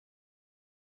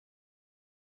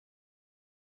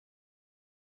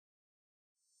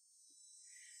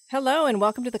Hello and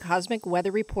welcome to the Cosmic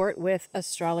Weather Report with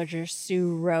astrologer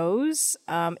Sue Rose.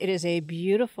 It is a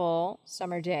beautiful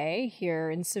summer day here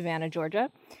in Savannah,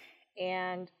 Georgia,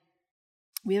 and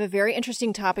we have a very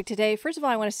interesting topic today. First of all,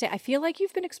 I want to say I feel like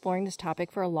you've been exploring this topic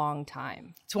for a long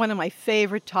time. It's one of my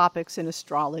favorite topics in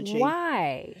astrology.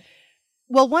 Why?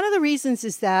 Well, one of the reasons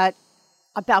is that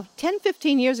about 10,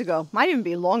 15 years ago, might even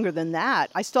be longer than that,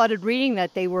 I started reading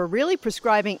that they were really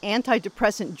prescribing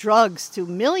antidepressant drugs to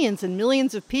millions and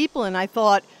millions of people. And I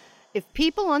thought, if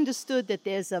people understood that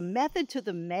there's a method to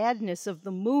the madness of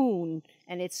the moon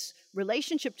and its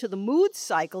relationship to the mood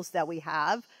cycles that we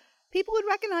have, people would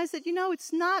recognize that,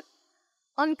 it's not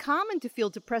uncommon to feel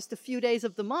depressed a few days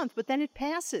of the month, but then it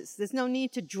passes. There's no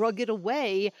need to drug it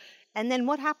away. And then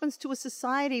what happens to a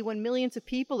society when millions of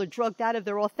people are drugged out of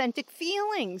their authentic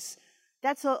feelings?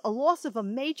 That's a loss of a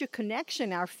major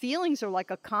connection. Our feelings are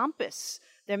like a compass.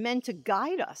 They're meant to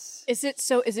guide us. Is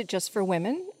it just for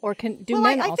women, or do well,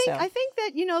 men I also? I think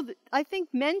that, I think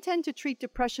men tend to treat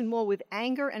depression more with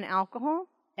anger and alcohol,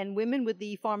 and women with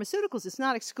the pharmaceuticals. It's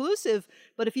not exclusive,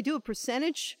 but if you do a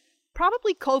percentage,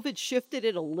 probably COVID shifted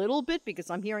it a little bit because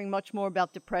I'm hearing much more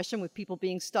about depression with people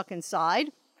being stuck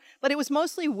inside. But it was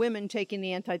mostly women taking the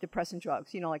antidepressant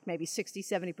drugs, like maybe 60,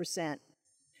 70%.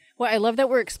 Well, I love that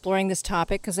we're exploring this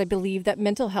topic because I believe that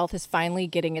mental health is finally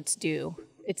getting its due,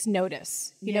 its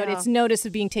notice. Its notice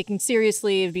of being taken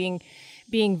seriously, of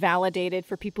being validated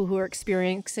for people who are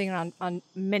experiencing on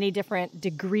many different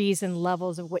degrees and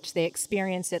levels of which they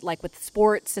experience it, like with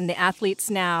sports and the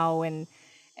athletes now and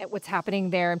what's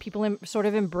happening there, and people sort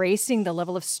of embracing the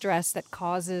level of stress that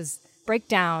causes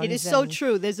breakdowns. It is so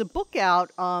true. There's a book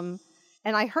out, and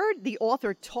I heard the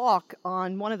author talk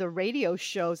on one of the radio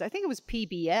shows. I think it was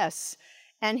PBS,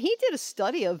 and he did a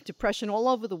study of depression all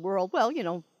over the world. Well,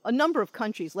 a number of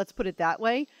countries, let's put it that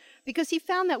way, because he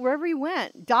found that wherever he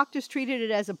went, doctors treated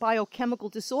it as a biochemical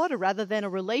disorder rather than a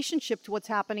relationship to what's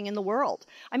happening in the world.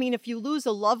 I mean, if you lose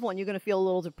a loved one, you're going to feel a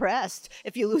little depressed.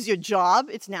 If you lose your job,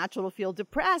 it's natural to feel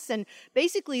depressed. And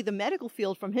basically, the medical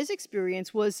field, from his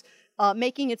experience, was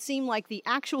making it seem like the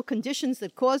actual conditions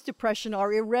that cause depression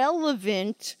are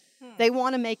irrelevant. They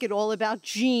want to make it all about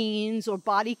genes or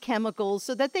body chemicals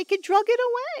so that they could drug it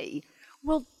away.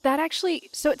 Well,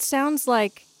 so it sounds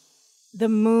like the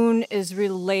moon is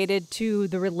related to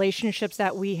the relationships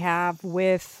that we have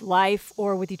with life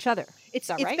or with each other. It's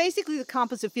right? basically the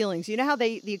compass of feelings. You know how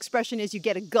the expression is you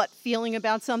get a gut feeling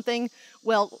about something?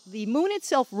 Well, the moon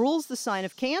itself rules the sign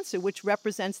of Cancer, which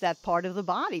represents that part of the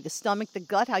body, the stomach, the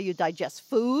gut, how you digest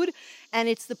food. And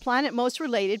it's the planet most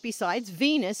related, besides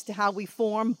Venus, to how we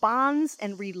form bonds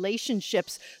and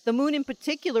relationships. The moon in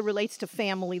particular relates to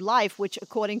family life, which,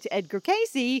 according to Edgar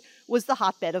Cayce, was the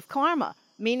hotbed of karma.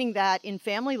 Meaning that in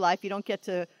family life, you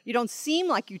don't seem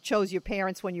like you chose your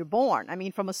parents when you're born. I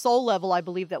mean, from a soul level, I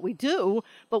believe that we do.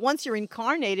 But once you're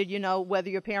incarnated, whether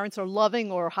your parents are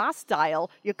loving or hostile,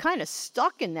 you're kind of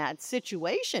stuck in that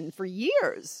situation for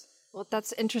years. Well,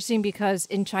 that's interesting because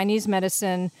in Chinese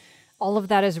medicine, all of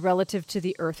that is relative to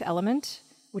the earth element,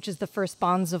 which is the first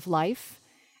bonds of life,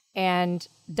 and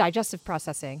digestive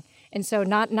processing. And so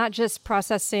not just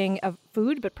processing of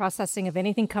food, but processing of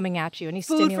anything coming at you, any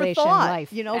stimulation,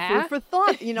 life. Food for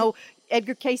thought.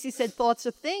 Edgar Cayce said thoughts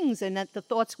are things, and that the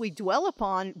thoughts we dwell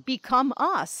upon become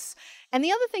us. And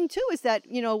the other thing, too, is that,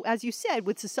 as you said,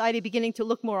 with society beginning to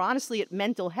look more honestly at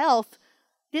mental health,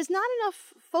 there's not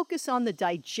enough focus on the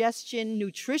digestion,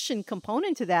 nutrition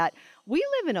component to that. We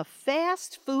live in a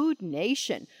fast food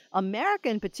nation. America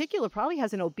in particular probably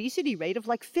has an obesity rate of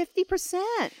like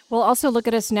 50%. Well, also look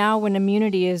at us now when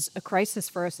immunity is a crisis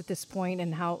for us at this point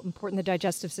and how important the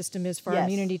digestive system is for our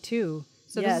immunity too.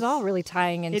 So this is all really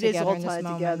tying in together in this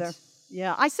moment. Together.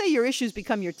 Yeah, I say your issues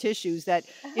become your tissues, that,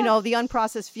 the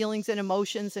unprocessed feelings and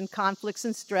emotions and conflicts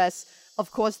and stress, of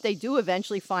course, they do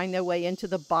eventually find their way into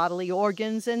the bodily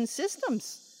organs and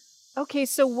systems. Okay,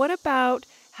 so what about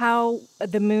how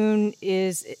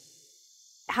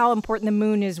important the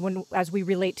moon is as we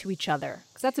relate to each other?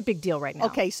 Because that's a big deal right now.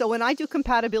 Okay, so when I do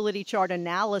compatibility chart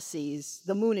analyses,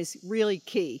 the moon is really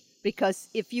key. Because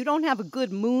if you don't have a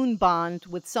good moon bond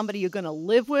with somebody you're going to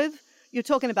live with, you're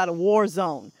talking about a war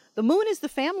zone. The moon is the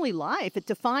family life. It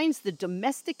defines the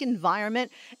domestic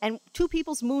environment, and two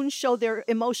people's moons show their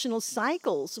emotional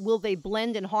cycles. Will they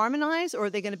blend and harmonize, or are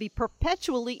they going to be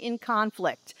perpetually in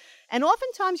conflict? And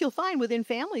oftentimes you'll find within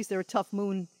families there are tough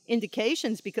moon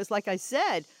indications because, like I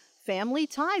said, family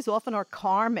ties often are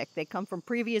karmic. They come from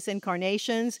previous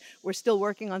incarnations. We're still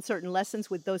working on certain lessons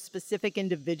with those specific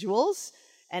individuals,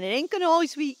 and it ain't going to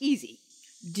always be easy.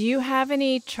 Do you have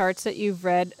any charts that you've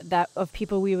read that of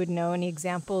people we would know, any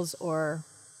examples or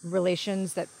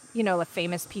relations that like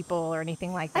famous people or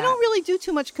anything like that? I don't really do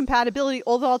too much compatibility,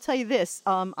 although I'll tell you this.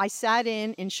 I sat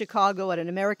in Chicago at an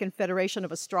American Federation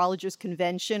of Astrologers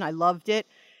convention. I loved it.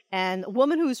 And a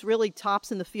woman who's really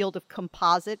tops in the field of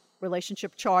composite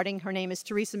relationship charting, her name is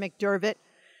Teresa McDermott.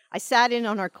 I sat in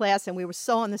on her class, and we were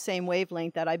so on the same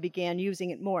wavelength that I began using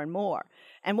it more and more.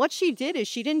 And what she did is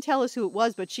she didn't tell us who it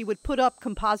was, but she would put up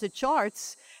composite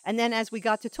charts, and then as we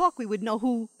got to talk, we would know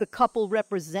who the couple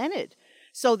represented.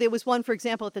 So there was one, for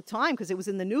example, at the time, because it was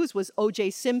in the news, was O.J.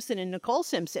 Simpson and Nicole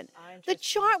Simpson. The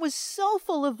chart was so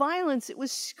full of violence, it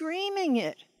was screaming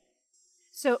it.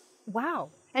 So,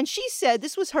 wow. And she said,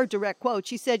 this was her direct quote,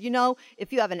 she said,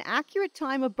 if you have an accurate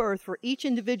time of birth for each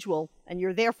individual, and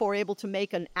you're therefore able to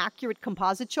make an accurate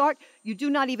composite chart, you do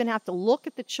not even have to look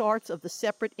at the charts of the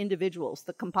separate individuals.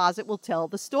 The composite will tell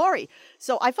the story.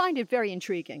 So I find it very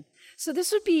intriguing. So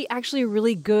this would be actually a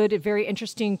really good, very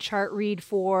interesting chart read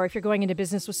for if you're going into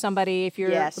business with somebody, if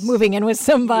you're moving in with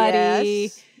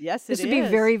somebody. Yes, this would be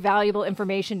very valuable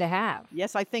information to have.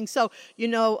 Yes, I think so.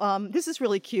 This is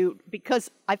really cute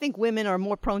because I think women are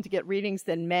more prone to get readings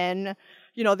than men.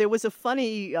 There was a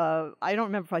funny, I don't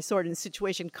remember if I saw it in a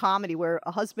situation comedy where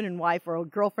a husband and wife or a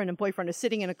girlfriend and boyfriend are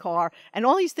sitting in a car and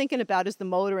all he's thinking about is the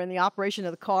motor and the operation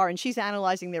of the car, and she's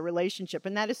analyzing their relationship,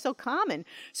 and that is so common.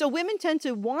 So women tend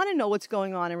to want to know what's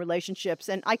going on in relationships,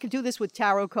 and I could do this with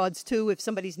tarot cards too if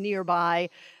somebody's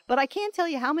nearby. But I can't tell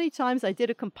you how many times I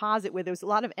did a composite where there was a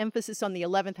lot of emphasis on the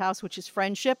 11th house, which is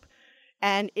friendship.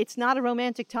 And it's not a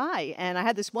romantic tie. And I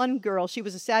had this one girl, she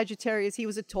was a Sagittarius, he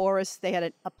was a Taurus. They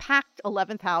had a packed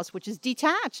 11th house, which is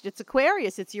detached. It's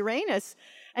Aquarius, it's Uranus.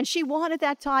 And she wanted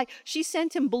that tie. She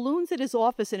sent him balloons at his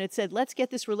office and it said, let's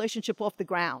get this relationship off the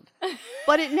ground.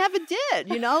 But it never did,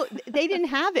 They didn't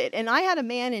have it. And I had a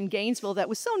man in Gainesville that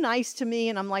was so nice to me.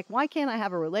 And I'm like, why can't I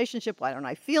have a relationship? Why don't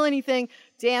I feel anything?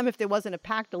 Damn if there wasn't a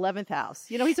packed 11th house.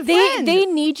 He's a friend. They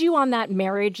need you on that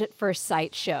Marriage at First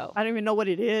Sight show. I don't even know what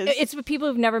it is. It's with people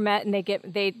who've never met and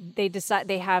they decide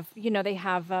they have,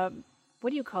 what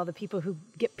do you call the people who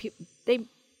get people,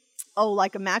 Oh,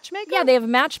 like a matchmaker? Yeah, they have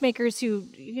matchmakers who,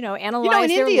 analyze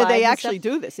in their India, lives they and actually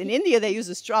do this. In India, they use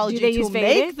astrology to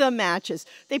Vedic? make the matches.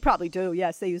 They probably do.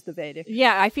 Yes, they use the Vedic.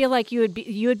 Yeah, I feel like you would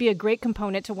be a great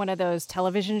component to one of those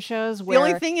television shows. Where the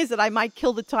only thing is that I might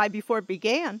kill the tie before it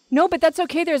began. No, but that's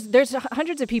okay. There's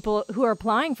hundreds of people who are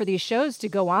applying for these shows to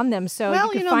go on them. So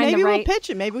you can find maybe the right. We'll pitch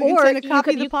it. Maybe we can send a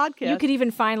copy of the podcast. You could even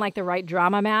find like the right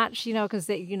drama match. Because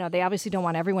they obviously don't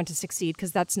want everyone to succeed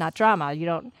because that's not drama. You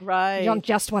don't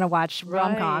just want to watch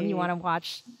rom-com. You want to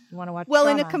watch well, drama.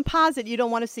 In a composite, you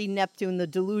don't want to see Neptune, the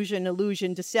delusion,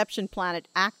 illusion, deception planet,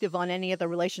 active on any of the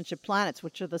relationship planets,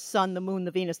 which are the Sun, the Moon,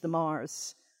 the Venus, the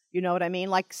Mars. You know what I mean?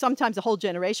 Like sometimes a whole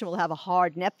generation will have a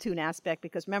hard Neptune aspect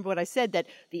because remember what I said, that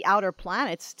the outer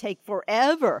planets take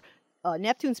forever.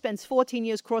 Neptune spends 14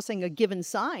 years crossing a given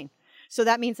sign. So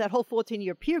that means that whole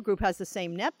 14-year peer group has the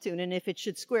same Neptune. And if it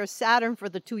should square Saturn for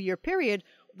the 2-year period,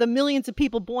 the millions of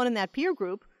people born in that peer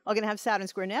group are going to have Saturn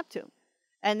square Neptune.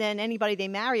 And then anybody they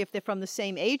marry, if they're from the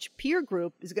same age peer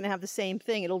group, is going to have the same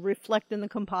thing. It'll reflect in the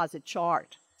composite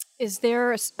chart. Is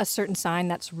there a certain sign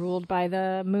that's ruled by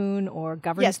the moon or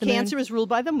governs the moon? Yes, Cancer is ruled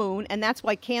by the moon, and that's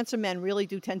why Cancer men really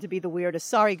do tend to be the weirdest.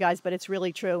 Sorry, guys, but it's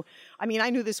really true. I mean,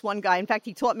 I knew this one guy. In fact,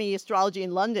 he taught me astrology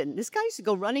in London. This guy used to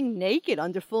go running naked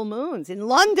under full moons in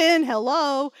London.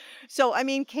 Hello. So, I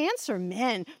mean, Cancer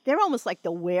men, they're almost like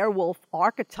the werewolf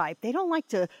archetype. They don't like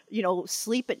to,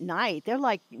 sleep at night. They're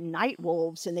like night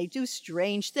wolves, and they do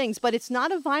strange things. But it's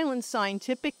not a violent sign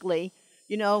typically.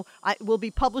 I will be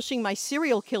publishing my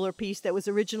serial killer piece that was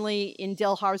originally in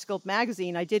Dell Horoscope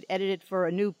magazine. I did edit it for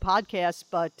a new podcast,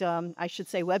 but I should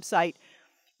say website.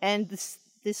 And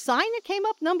the sign that came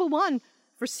up number one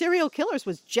for serial killers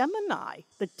was Gemini,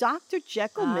 the Dr.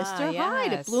 Jekyll, Mr.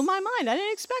 Hyde. It blew my mind. I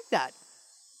didn't expect that.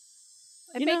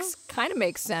 It kind of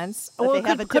makes sense. Well,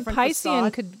 could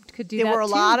Piscean could do that too. There were a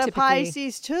lot of typically.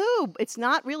 Pisces too. It's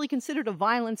not really considered a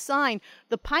violent sign.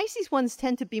 The Pisces ones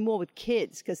tend to be more with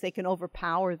kids because they can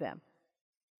overpower them.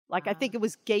 Like I think it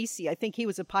was Gacy. I think he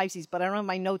was a Pisces, but I don't have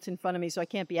my notes in front of me, so I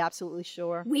can't be absolutely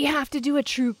sure. We have to do a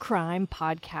true crime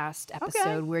podcast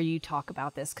episode where you talk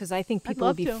about this because I think people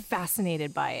would be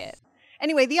fascinated by it.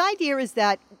 Anyway, the idea is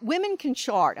that women can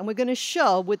chart, and we're going to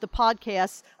show with the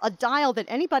podcast a dial that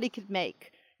anybody could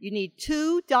make. You need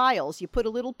 2 dials. You put a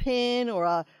little pin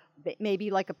or maybe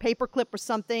like a paper clip or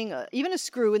something, even a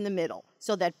screw in the middle,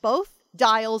 so that both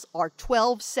dials are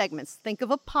 12 segments. Think of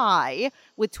a pie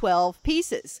with 12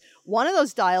 pieces. One of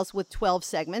those dials with 12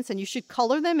 segments, and you should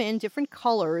color them in different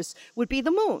colors, would be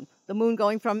the moon. The moon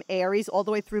going from Aries all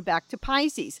the way through back to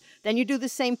Pisces. Then you do the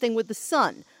same thing with the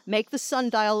sun. make the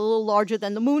sundial a little larger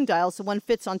than the moon dial so one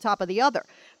fits on top of the other.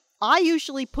 I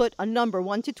usually put a number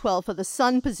 1 to 12 for the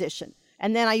sun position.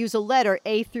 And then I use a letter,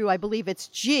 A through, I believe it's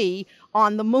G,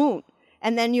 on the moon.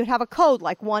 And then you'd have a code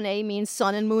like 1A means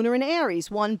sun and moon are in Aries.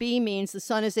 1B means the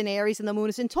sun is in Aries and the moon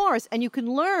is in Taurus. And you can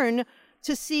learn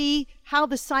to see how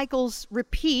the cycles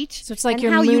repeat. So it's like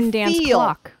your Moondance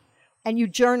clock. And you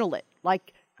journal it.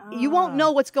 Like, you won't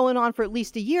know what's going on for at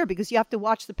least a year because you have to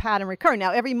watch the pattern recur.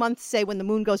 Now, every month, say, when the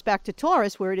moon goes back to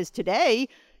Taurus, where it is today,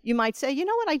 you might say, you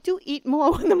know what, I do eat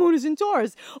more when the moon is in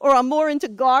Taurus, or I'm more into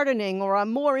gardening, or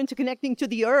I'm more into connecting to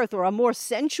the earth, or I'm more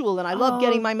sensual, and I love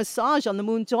getting my massage on the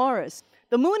moon Taurus.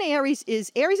 The moon Aries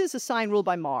is a sign ruled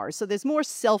by Mars, so there's more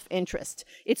self-interest.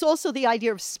 It's also the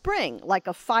idea of spring, like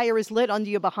a fire is lit under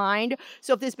your behind.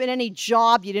 So if there's been any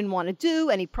job you didn't want to do,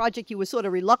 any project you were sort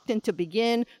of reluctant to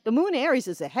begin, the moon Aries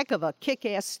is a heck of a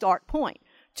kick-ass start point.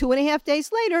 2.5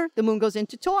 days later, the moon goes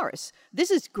into Taurus.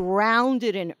 This is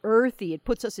grounded and earthy. It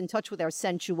puts us in touch with our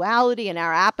sensuality and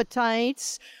our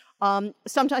appetites.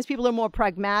 Sometimes people are more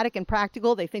pragmatic and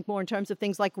practical. They think more in terms of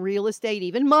things like real estate,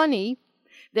 even money.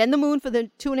 Then the moon for the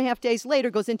 2.5 days later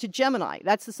goes into Gemini.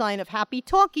 That's the sign of happy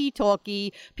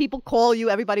talky. People call you.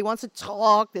 Everybody wants to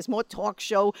talk. There's more talk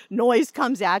show. Noise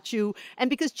comes at you. And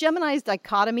because Gemini is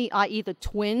dichotomy, i.e. the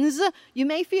twins, you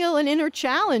may feel an inner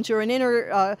challenge or an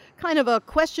inner kind of a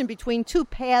question between two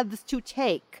paths to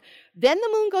take. Then the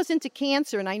moon goes into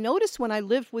Cancer. And I noticed when I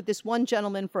lived with this one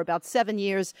gentleman for about 7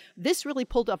 years, this really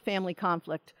pulled up family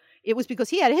conflict. It was because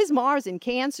he had his Mars in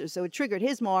Cancer, so it triggered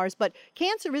his Mars. But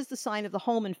Cancer is the sign of the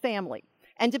home and family.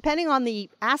 And depending on the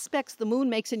aspects the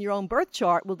moon makes in your own birth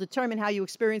chart will determine how you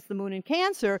experience the moon in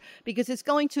Cancer, because it's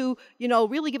going to,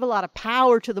 really give a lot of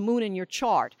power to the moon in your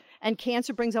chart. And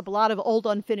Cancer brings up a lot of old,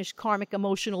 unfinished karmic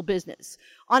emotional business.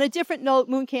 On a different note,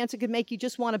 moon Cancer could make you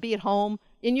just want to be at home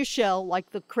in your shell, like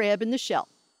the crab in the shell.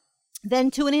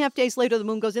 Then 2.5 days later, the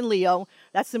moon goes in Leo.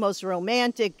 That's the most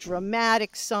romantic,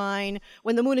 dramatic sign.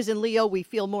 When the moon is in Leo, we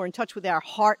feel more in touch with our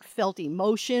heartfelt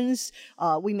emotions.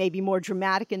 We may be more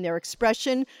dramatic in their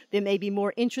expression. There may be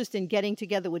more interest in getting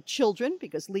together with children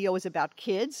because Leo is about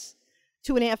kids.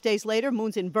 2.5 days later,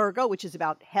 moon's in Virgo, which is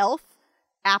about health,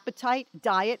 appetite,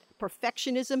 diet,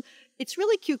 perfectionism. It's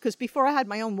really cute because before I had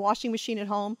my own washing machine at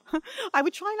home, I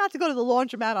would try not to go to the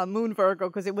laundromat on Moon Virgo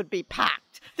because it would be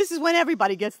packed. This is when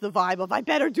everybody gets the vibe of, I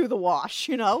better do the wash,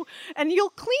 And you'll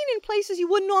clean in places you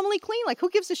wouldn't normally clean. Like,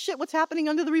 who gives a shit what's happening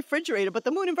under the refrigerator? But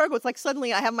the moon in Virgo, it's like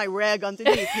suddenly I have my rag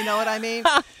underneath. You know what I mean?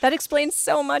 That explains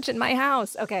so much in my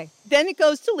house. Okay. Then it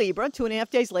goes to Libra 2.5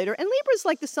 days later. And Libra is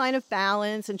like the sign of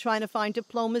balance and trying to find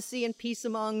diplomacy and peace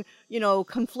among,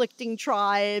 conflicting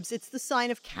tribes. It's the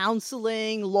sign of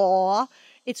counseling, law.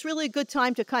 It's really a good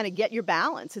time to kind of get your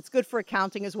balance. It's good for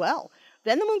accounting as well.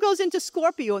 Then the moon goes into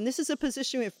Scorpio, and this is a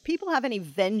position if people have any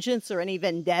vengeance or any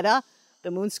vendetta,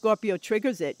 the moon Scorpio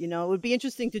triggers it. It would be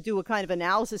interesting to do a kind of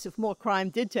analysis if more crime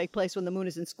did take place when the moon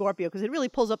is in Scorpio, because it really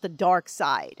pulls up the dark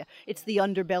side. It's the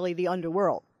underbelly, the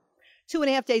underworld.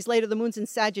 2.5 days later, the moon's in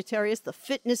Sagittarius, the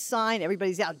fitness sign.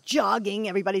 Everybody's out jogging.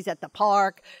 Everybody's at the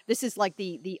park. This is like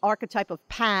the archetype of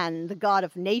Pan, the god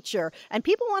of nature. And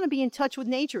people want to be in touch with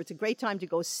nature. It's a great time to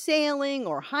go sailing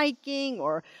or hiking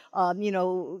or,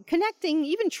 connecting,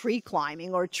 even tree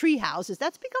climbing or tree houses.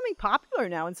 That's becoming popular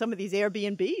now in some of these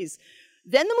Airbnbs.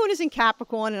 Then the moon is in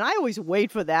Capricorn, and I always wait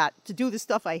for that to do the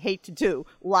stuff I hate to do,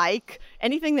 like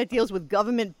anything that deals with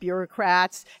government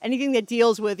bureaucrats, anything that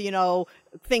deals with,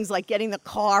 things like getting the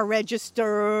car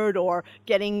registered or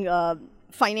getting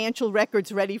financial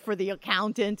records ready for the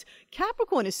accountant.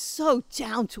 Capricorn is so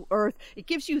down to earth. It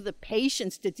gives you the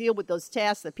patience to deal with those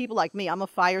tasks that people like me, I'm a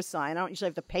fire sign, I don't usually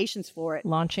have the patience for it.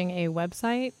 Launching a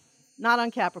website? Not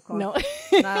on Capricorn. No.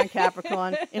 Not on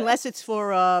Capricorn, unless it's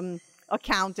for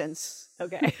accountants.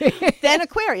 Okay. Then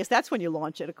Aquarius, that's when you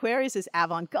launch it. Aquarius is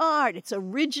avant-garde, it's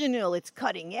original, it's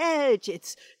cutting edge,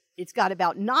 it's got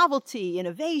about novelty,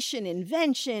 innovation,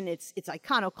 invention, it's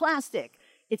iconoclastic.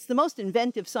 It's the most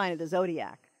inventive sign of the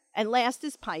zodiac. And last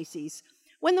is Pisces.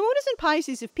 When the moon is in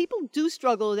Pisces, if people do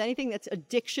struggle with anything that's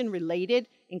addiction related,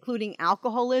 including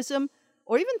alcoholism,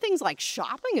 or even things like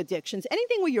shopping addictions,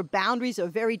 anything where your boundaries are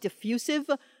very diffusive,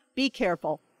 be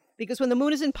careful. Because when the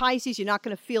moon is in Pisces, you're not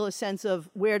going to feel a sense of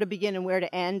where to begin and where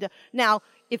to end. Now,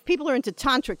 if people are into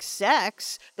tantric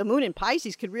sex, the moon in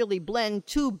Pisces could really blend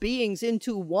two beings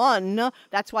into one.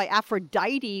 That's why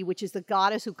Aphrodite, which is the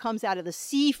goddess who comes out of the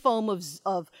sea foam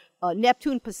of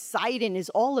Neptune Poseidon, is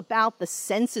all about the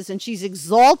senses, and she's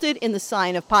exalted in the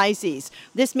sign of Pisces.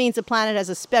 This means the planet has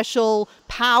a special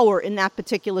power in that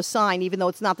particular sign, even though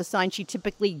it's not the sign she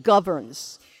typically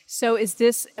governs. So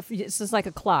this is like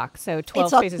a clock, so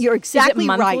 12 phases. You're exactly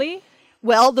right.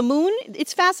 Well, the moon,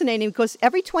 it's fascinating because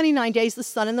every 29 days the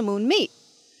sun and the moon meet.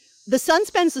 The sun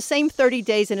spends the same 30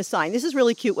 days in a sign. This is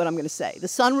really cute what I'm going to say. The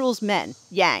sun rules men,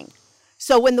 yang.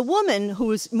 So when the woman,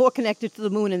 who is more connected to the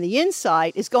moon in the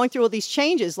inside, is going through all these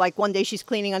changes, like one day she's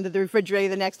cleaning under the refrigerator,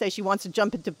 the next day she wants to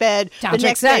jump into bed, the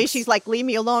next day she's like, leave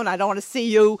me alone, I don't want to see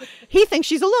you. He thinks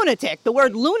she's a lunatic. The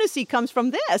word lunacy comes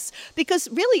from this, because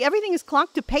really everything is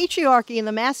clocked to patriarchy and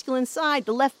the masculine side,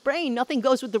 the left brain. Nothing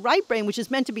goes with the right brain, which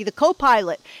is meant to be the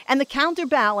co-pilot and the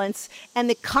counterbalance and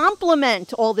the complement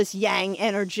to all this yang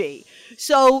energy.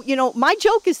 So, my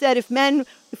joke is that if we had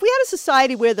a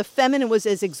society where the feminine was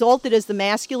as exalted as the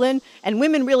masculine and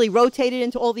women really rotated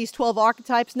into all these 12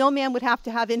 archetypes, no man would have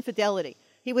to have infidelity.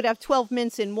 He would have 12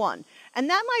 mints in one. And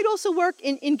that might also work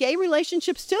in gay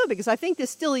relationships too, because I think there's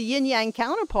still a yin-yang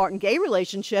counterpart in gay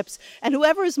relationships, and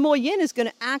whoever is more yin is going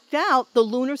to act out the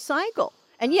lunar cycle.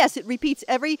 And yes, it repeats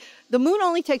the moon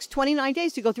only takes 29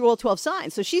 days to go through all 12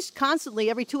 signs. So she's constantly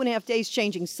every 2.5 days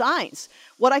changing signs.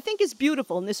 What I think is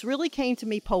beautiful, and this really came to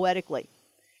me poetically,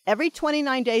 every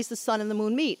 29 days the sun and the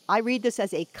moon meet. I read this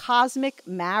as a cosmic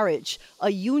marriage, a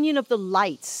union of the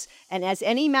lights. And as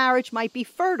any marriage might be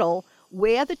fertile,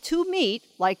 where the two meet,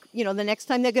 like, the next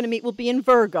time they're going to meet will be in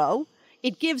Virgo,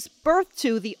 it gives birth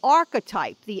to the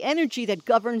archetype, the energy that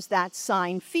governs that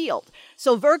sign field.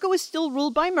 So Virgo is still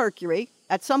ruled by Mercury.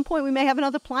 At some point, we may have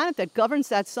another planet that governs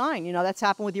that sign. That's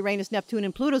happened with Uranus, Neptune,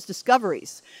 and Pluto's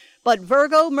discoveries. But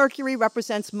Virgo, Mercury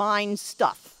represents mind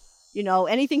stuff.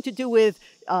 Anything to do with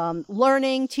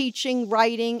learning, teaching,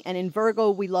 writing. And in Virgo,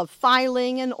 we love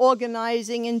filing and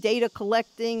organizing and data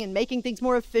collecting and making things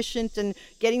more efficient and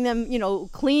getting them,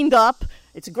 cleaned up.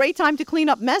 It's a great time to clean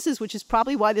up messes, which is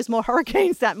probably why there's more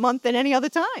hurricanes that month than any other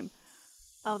time.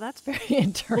 Oh, that's very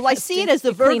interesting. Well, I see it as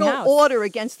the Virgo order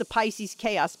against the Pisces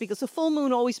chaos, because the full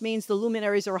moon always means the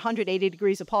luminaries are 180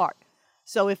 degrees apart.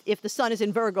 So if the sun is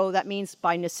in Virgo, that means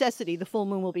by necessity the full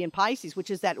moon will be in Pisces,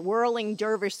 which is that whirling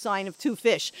dervish sign of two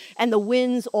fish. And the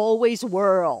winds always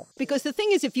whirl. Because the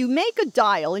thing is, if you make a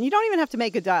dial, and you don't even have to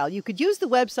make a dial, you could use the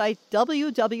website www.astro.com.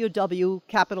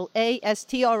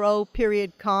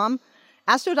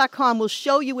 Astro.com will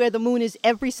show you where the moon is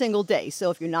every single day.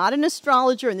 So if you're not an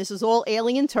astrologer, and this is all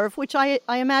alien turf, which I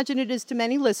imagine it is to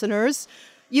many listeners,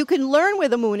 you can learn where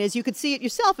the moon is. You could see it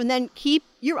yourself and then keep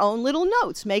your own little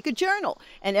notes. Make a journal.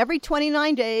 And every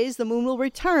 29 days, the moon will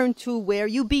return to where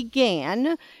you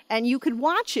began, and you could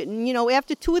watch it. And,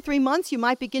 after 2 or 3 months, you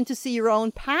might begin to see your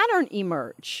own pattern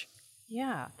emerge.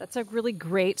 Yeah, that's a really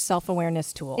great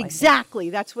self-awareness tool. Exactly.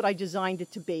 That's what I designed it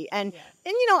to be. And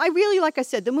I really, like I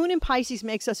said, the moon in Pisces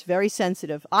makes us very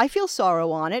sensitive. I feel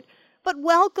sorrow on it, but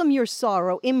welcome your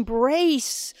sorrow.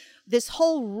 Embrace this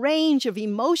whole range of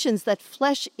emotions that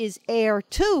flesh is heir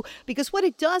to, because what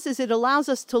it does is it allows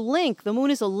us to link. The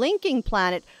moon is a linking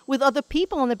planet with other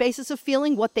people on the basis of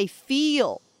feeling what they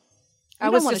feel. I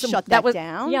don't want to shut that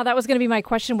down. Yeah, that was going to be my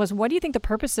question was, what do you think the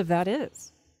purpose of that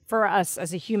is for us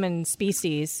as a human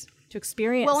species to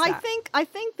experience that? Well, I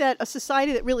think that a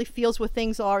society that really feels what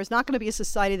things are is not going to be a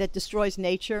society that destroys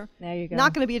nature. There you go.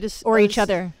 Not going to be or each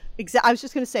other. I was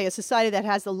just going to say a society that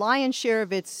has the lion's share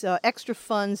of its extra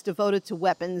funds devoted to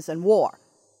weapons and war.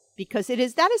 Because that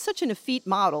is such an effete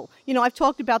model. I've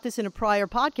talked about this in a prior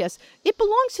podcast. It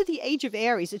belongs to the age of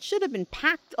Aries. It should have been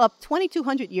packed up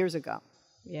 2,200 years ago.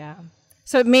 Yeah.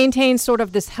 So it maintains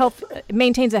it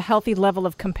maintains a healthy level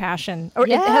of compassion, or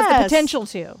yes. It has the potential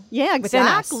to. Yeah,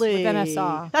 exactly. Within us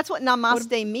all. That's what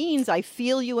namaste means. I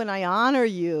feel you and I honor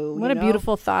you. What a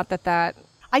beautiful thought that.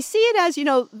 I see it as,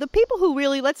 the people who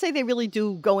really, let's say they really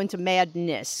do go into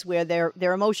madness, where their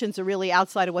emotions are really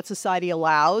outside of what society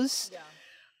allows. Yeah.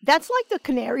 That's like the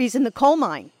canaries in the coal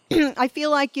mine. I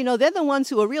feel like, they're the ones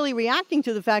who are really reacting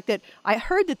to the fact that I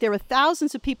heard that there are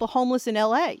thousands of people homeless in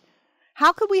LA.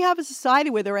 How could we have a society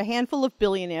where there are a handful of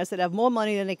billionaires that have more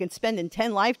money than they can spend in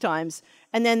 10 lifetimes,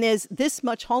 and then there's this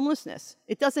much homelessness?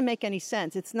 It doesn't make any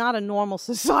sense. It's not a normal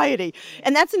society.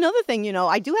 And that's another thing,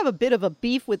 I do have a bit of a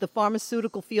beef with the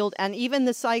pharmaceutical field and even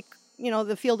the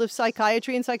field of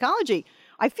psychiatry and psychology.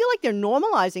 I feel like they're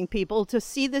normalizing people to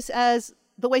see this as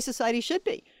the way society should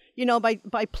be.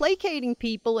 By placating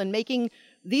people and making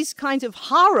these kinds of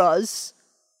horrors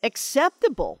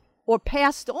acceptable or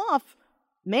passed off,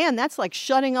 man, that's like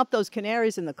shutting up those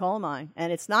canaries in the coal mine.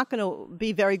 And it's not going to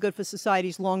be very good for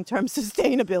society's long-term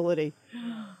sustainability.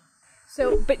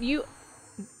 So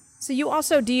you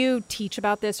also, do you teach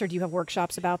about this or do you have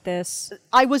workshops about this?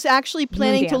 I was actually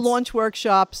planning to Moondance. launch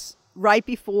workshops right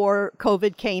before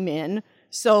COVID came in.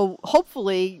 So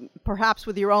hopefully, perhaps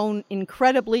with your own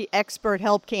incredibly expert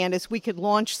help, Candace, we could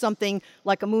launch something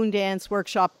like a Moondance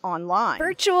workshop online.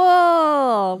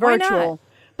 Virtual. Why not?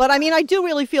 But I mean, I do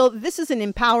really feel this is an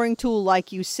empowering tool,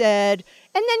 like you said.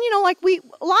 And then,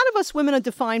 a lot of us women are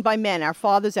defined by men, our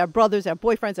fathers, our brothers, our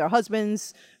boyfriends, our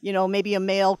husbands, maybe a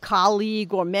male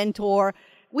colleague or mentor.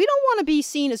 We don't want to be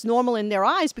seen as normal in their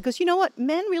eyes because, you know what?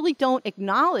 Men really don't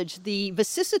acknowledge the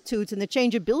vicissitudes and the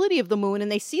changeability of the moon.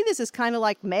 And they see this as kind of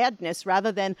like madness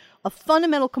rather than a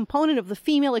fundamental component of the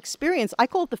female experience. I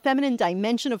call it the feminine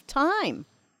dimension of time.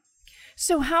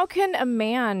 So how can a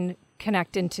man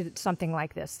connect into something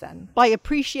like this then? By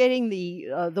appreciating the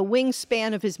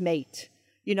wingspan of his mate.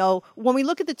 When we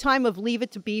look at the time of Leave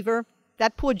It to Beaver,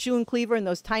 that poor June Cleaver in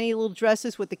those tiny little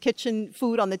dresses with the kitchen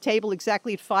food on the table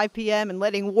exactly at 5 p.m. and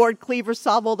letting Ward Cleaver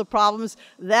solve all the problems,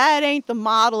 that ain't the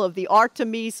model of the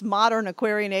Artemis modern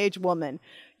Aquarian age woman.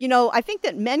 I think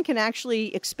that men can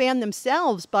actually expand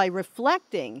themselves by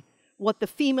reflecting what the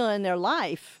female in their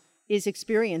life is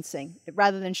experiencing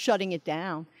rather than shutting it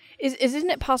down. Isn't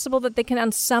it possible that they can,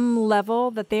 on some level,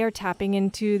 that they are tapping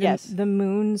into the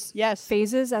moon's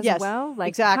phases as well? Like,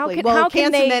 exactly. How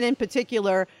can Cancer men in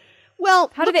particular...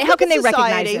 Well, how can they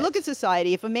recognize it? Look at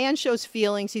society. If a man shows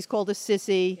feelings, he's called a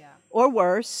sissy or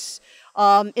worse.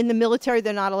 In the military,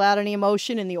 they're not allowed any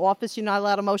emotion. In the office, you're not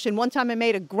allowed emotion. One time I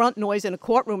made a grunt noise in a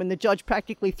courtroom and the judge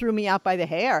practically threw me out by the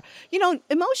hair.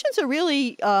 Emotions are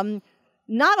really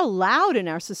not allowed in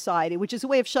our society, which is a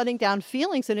way of shutting down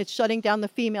feelings, and it's shutting down the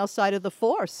female side of the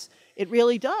force. It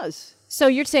really does. So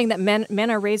you're saying that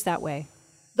men are raised that way?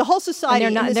 The whole society,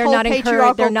 and they're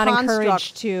not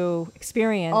encouraged to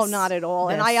experience. Oh, not at all.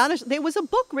 This. And I honestly, there was a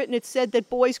book written. It said that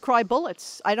boys cry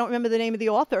bullets. I don't remember the name of the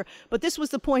author, but this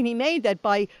was the point he made, that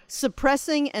by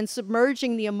suppressing and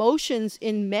submerging the emotions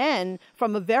in men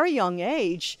from a very young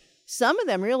age, some of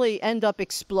them really end up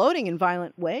exploding in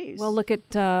violent ways. Well, look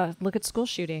at school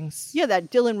shootings. Yeah, that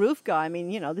Dylan Roof guy. I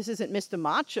mean, this isn't Mr.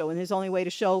 Macho, and his only way to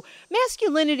show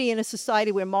masculinity in a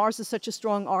society where Mars is such a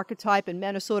strong archetype and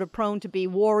men are sort of prone to be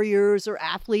warriors or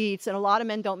athletes, and a lot of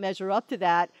men don't measure up to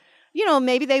that.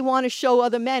 Maybe they want to show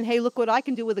other men, hey, look what I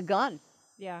can do with a gun.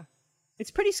 Yeah. It's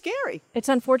pretty scary. It's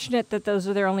unfortunate that those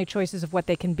are their only choices of what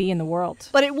they can be in the world.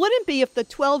 But it wouldn't be if the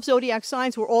 12 zodiac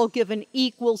signs were all given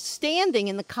equal standing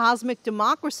in the cosmic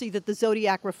democracy that the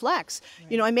zodiac reflects.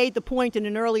 Right. I made the point in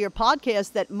an earlier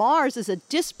podcast that Mars is a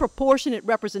disproportionate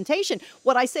representation.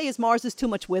 What I say is Mars is too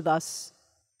much with us.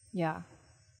 Yeah.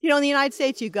 In the United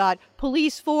States, you got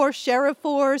police force, sheriff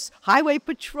force, highway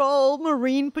patrol,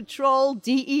 marine patrol,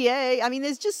 DEA. I mean,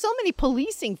 there's just so many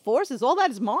policing forces. All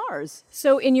that is Mars.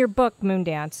 So in your book,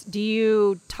 Moondance, do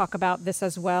you talk about this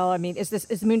as well? I mean, is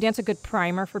Moondance a good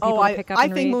primer for people to pick up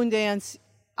and read?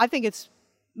 I think it's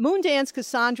Moondance,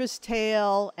 Cassandra's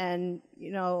Tale, and,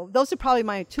 those are probably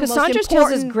my two most important...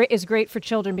 Cassandra's Tale is great for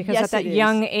children because at that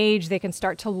young age, they can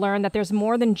start to learn that there's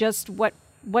more than just what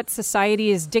society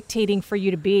is dictating for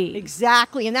you to be.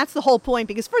 Exactly. And that's the whole point,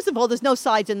 because first of all, there's no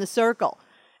sides in the circle.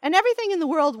 And everything in the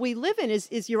world we live in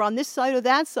is you're on this side or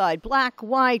that side. Black,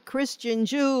 white, Christian,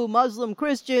 Jew, Muslim,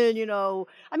 Christian,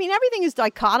 I mean, everything is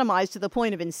dichotomized to the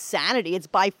point of insanity. It's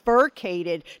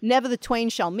bifurcated. Never the twain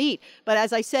shall meet. But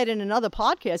as I said in another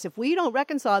podcast, if we don't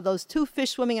reconcile those two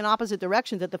fish swimming in opposite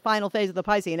directions at the final phase of the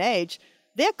Piscean age,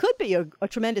 there could be a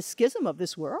tremendous schism of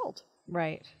this world.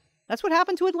 Right. That's what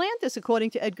happened to Atlantis,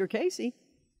 according to Edgar Cayce.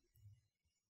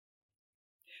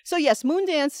 So yes,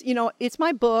 Moondance, it's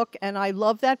my book, and I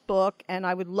love that book, and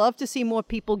I would love to see more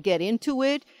people get into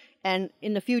it. And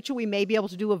in the future, we may be able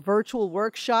to do a virtual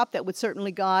workshop that would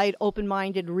certainly guide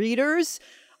open-minded readers.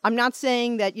 I'm not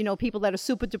saying that, people that are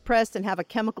super depressed and have a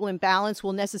chemical imbalance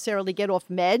will necessarily get off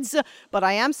meds, but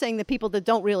I am saying that people that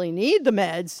don't really need the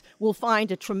meds will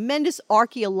find a tremendous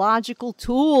archaeological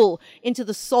tool into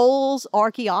the soul's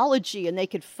archaeology, and they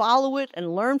could follow it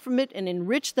and learn from it and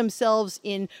enrich themselves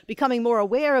in becoming more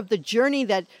aware of the journey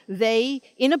that they,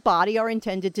 in a body, are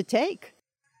intended to take.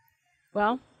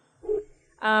 Well,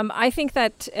 I think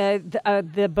that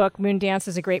the book Moondance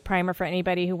is a great primer for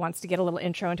anybody who wants to get a little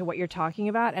intro into what you're talking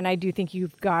about. And I do think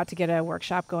you've got to get a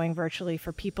workshop going virtually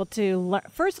for people to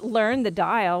first learn the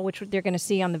dial, which they're going to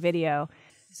see on the video.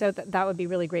 So that would be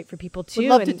really great for people too. Would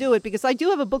love to do it, because I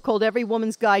do have a book called Every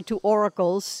Woman's Guide to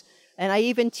Oracles. And I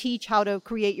even teach how to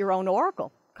create your own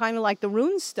oracle, kind of like the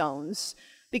rune stones.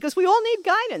 Because we all need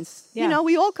guidance. Yeah.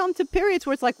 We all come to periods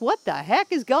where it's like, what the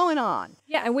heck is going on?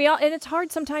 Yeah, and it's hard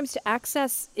sometimes to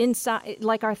access inside,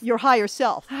 like your higher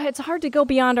self. It's hard to go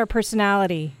beyond our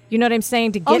personality. You know what I'm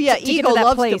saying? To get ego get to that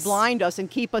loves place. to blind us and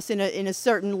keep us in a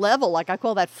certain level. Like I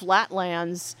call that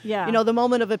flatlands. Yeah. The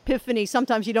moment of epiphany,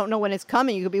 sometimes you don't know when it's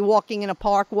coming. You could be walking in a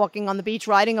park, walking on the beach,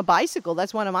 riding a bicycle.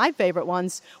 That's one of my favorite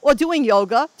ones. Or doing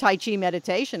yoga, Tai Chi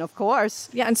meditation, of course.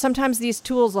 Yeah, and sometimes these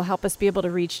tools will help us be able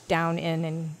to reach down in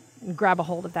and grab a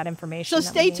hold of that information. So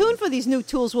stay tuned for these new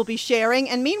tools we'll be sharing.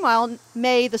 And meanwhile,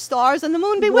 may the stars and the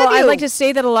moon be with you. I'd like to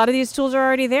say that a lot of these tools are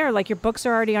already there. Like your books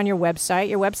are already on your website.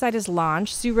 Your website is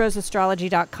launched,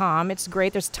 SueRoseAstrology.com. It's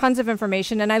great. There's tons of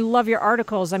information. And I love your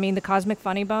articles. I mean, the Cosmic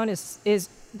Funny Bone is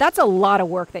that's a lot of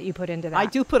work that you put into that. I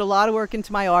do put a lot of work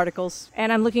into my articles.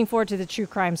 And I'm looking forward to the true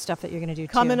crime stuff that you're going to do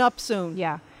Coming up soon.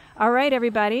 Yeah. All right,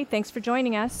 everybody. Thanks for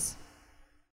joining us.